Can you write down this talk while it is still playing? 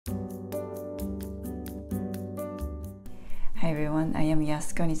Hi everyone, I am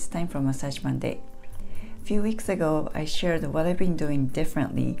Yasuko and it's time for Massage Monday. A few weeks ago, I shared what I've been doing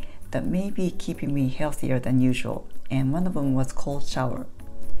differently that may be keeping me healthier than usual, and one of them was cold shower.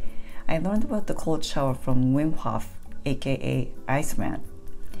 I learned about the cold shower from Wim Hof, aka Iceman.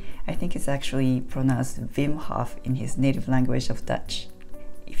 I think it's actually pronounced Wim Hof in his native language of Dutch.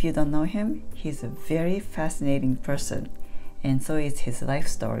 If you don't know him, he's a very fascinating person, and so is his life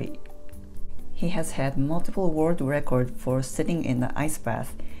story. He has had multiple world records for sitting in the ice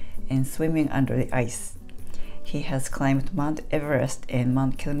bath and swimming under the ice. He has climbed Mount Everest and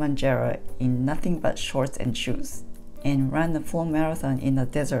Mount Kilimanjaro in nothing but shorts and shoes, and ran a full marathon in the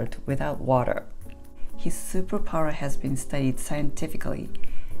desert without water. His superpower has been studied scientifically.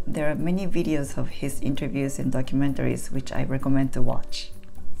 There are many videos of his interviews and documentaries which I recommend to watch.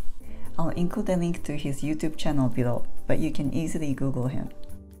 I'll include a link to his YouTube channel below, but you can easily Google him.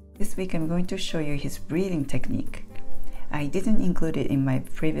 This week I'm going to show you his breathing technique. I didn't include it in my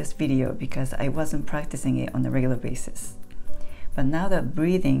previous video because I wasn't practicing it on a regular basis. But now that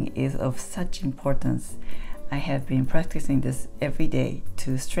breathing is of such importance, I have been practicing this every day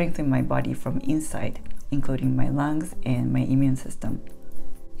to strengthen my body from inside, including my lungs and my immune system.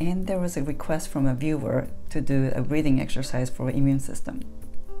 And there was a request from a viewer to do a breathing exercise for immune system.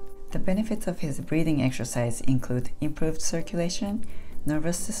 The benefits of his breathing exercise include improved circulation,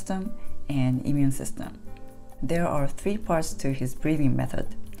 nervous system, and immune system. There are 3 parts to his breathing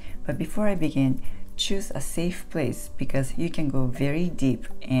method, but before I begin, choose a safe place because you can go very deep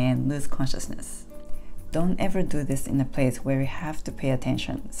and lose consciousness. Don't ever do this in a place where you have to pay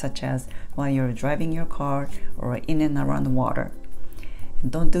attention, such as while you're driving your car or in and around water.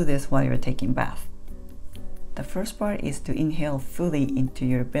 And don't do this while you're taking a bath. The first part is to inhale fully into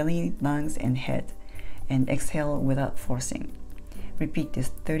your belly, lungs, and head, and exhale without forcing. Repeat this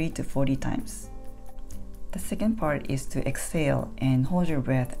 30 to 40 times. The second part is to exhale and hold your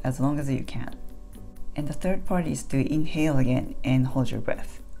breath as long as you can. And the third part is to inhale again and hold your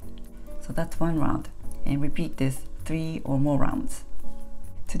breath. So that's 1 round, and repeat this 3 or more rounds.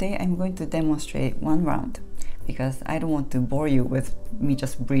 Today I'm going to demonstrate 1 round because I don't want to bore you with me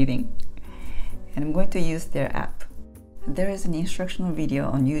just breathing. And I'm going to use their app. There is an instructional video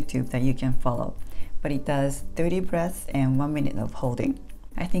on YouTube that you can follow, but it does 30 breaths and 1 minute of holding.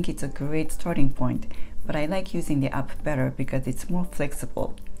 I think it's a great starting point, but I like using the app better because it's more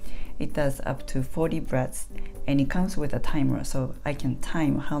flexible. It does up to 40 breaths and it comes with a timer so I can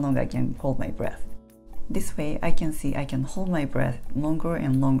time how long I can hold my breath. This way I can see I can hold my breath longer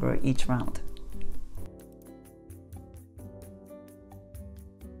and longer each round.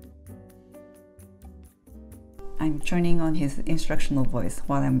 I'm turning on his instructional voice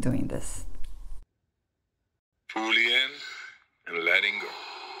while I'm doing this. Fully in and letting go.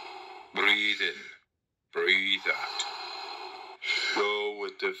 Breathe in, breathe out. Go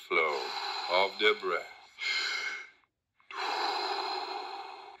with the flow of the breath.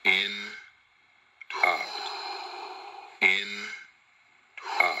 In, out. In,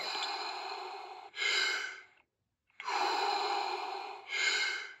 out.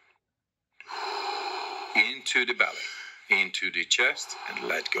 Into the belly, into the chest, and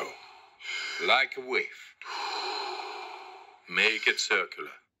let go. Like a wave. Make it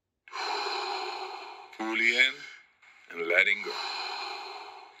circular. Fully in and letting go.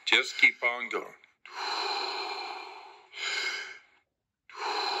 Just keep on going.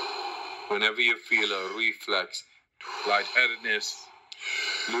 Whenever you feel a reflex, lightheadedness,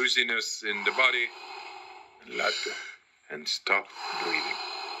 loosiness in the body, let go and stop breathing.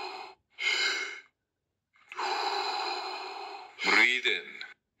 Breathe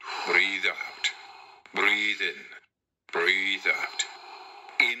in, breathe out. Breathe in, breathe out.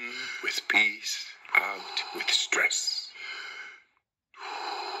 In with peace, out with stress.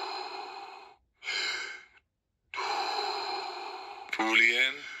 Fully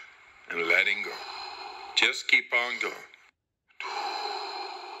in and letting go. Just keep on going.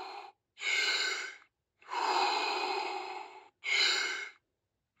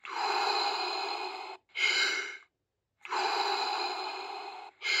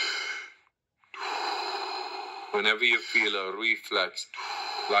 Whenever you feel a reflex,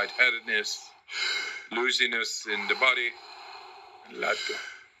 lightheadedness, loosiness in the body, let go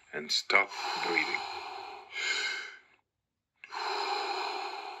and stop breathing.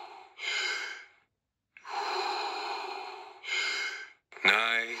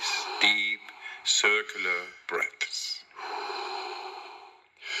 Nice, deep, circular breaths.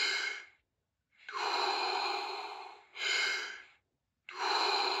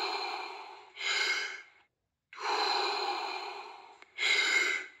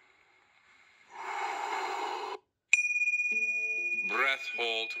 breath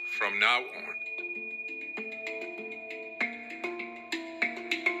hold from now on.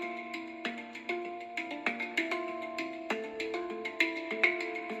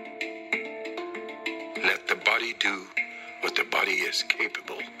 Let the body do what the body is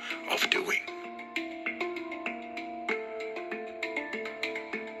capable of doing.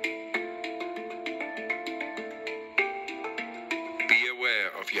 Be aware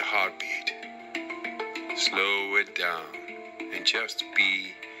of your heartbeat. Slow it down and just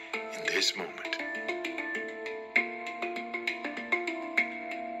be in this moment.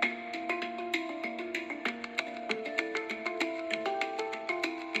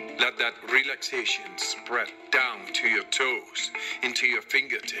 Let that relaxation spread down to your toes, into your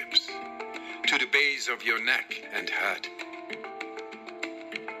fingertips, to the base of your neck and head.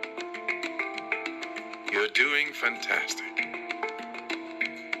 You're doing fantastic.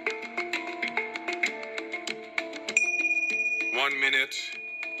 One minute.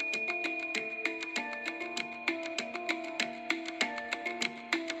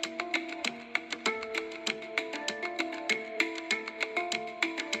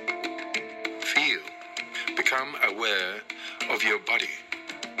 Feel. Become aware of your body.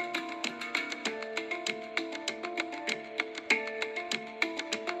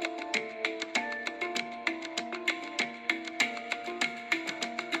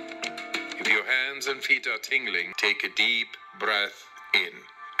 If your hands and feet are tingling, take a deep breath in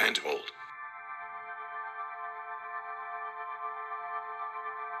and hold.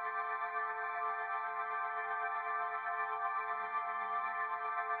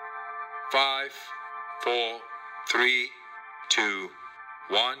 Five, 4, 3, 2,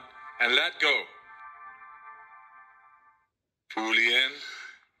 1, and let go. Fully in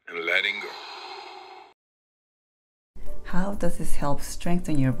and letting go. How does this help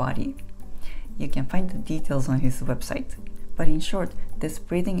strengthen your body? You can find the details on his website. But in short, this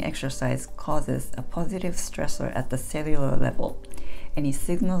breathing exercise causes a positive stressor at the cellular level, and it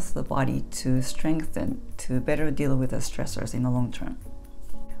signals the body to strengthen to better deal with the stressors in the long term.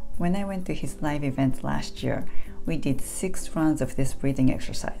 When I went to his live event last year, we did 6 rounds of this breathing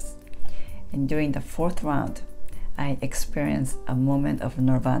exercise. And during the 4th round, I experienced a moment of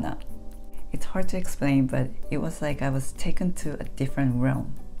nirvana. It's hard to explain, but it was like I was taken to a different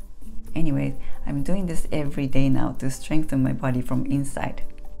realm. Anyway, I'm doing this every day now to strengthen my body from inside.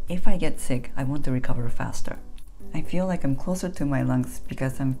 If I get sick, I want to recover faster. I feel like I'm closer to my lungs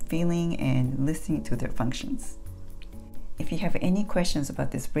because I'm feeling and listening to their functions. If you have any questions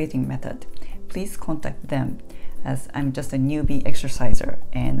about this breathing method, please contact them, as I'm just a newbie exerciser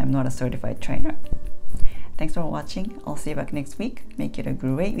and I'm not a certified trainer. Thanks for watching. I'll see you back next week. Make it a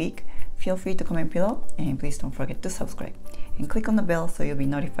great week. Feel free to comment below, and please don't forget to subscribe and click on the bell so you'll be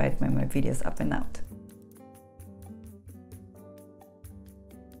notified when my videos up and out.